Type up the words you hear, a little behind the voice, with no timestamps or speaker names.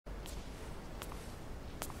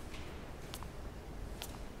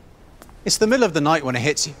It's the middle of the night when it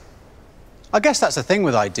hits you. I guess that's the thing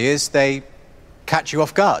with ideas, they catch you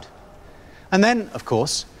off guard. And then, of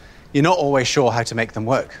course, you're not always sure how to make them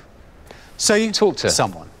work. So you talk to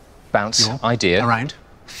someone, bounce idea around,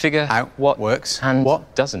 figure out what works and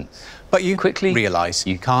what doesn't. But you quickly realise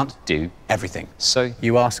you can't do everything. So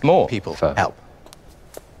you ask more people for help.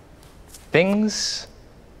 Things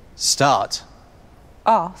start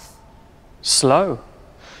off slow.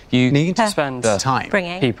 You need to spend the time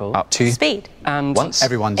bringing people up to speed and once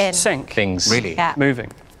everyone's in sync things really yeah.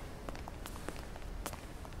 moving.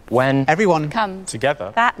 When everyone Come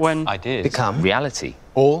together. That's When ideas become reality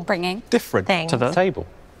all bringing different things to the table.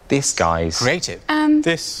 This Guys creative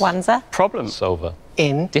this one's a problem solver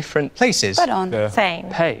in different places but on the same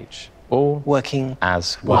page. all working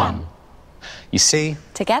as one. You see see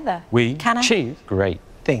together We Can I? achieve great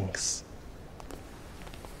things.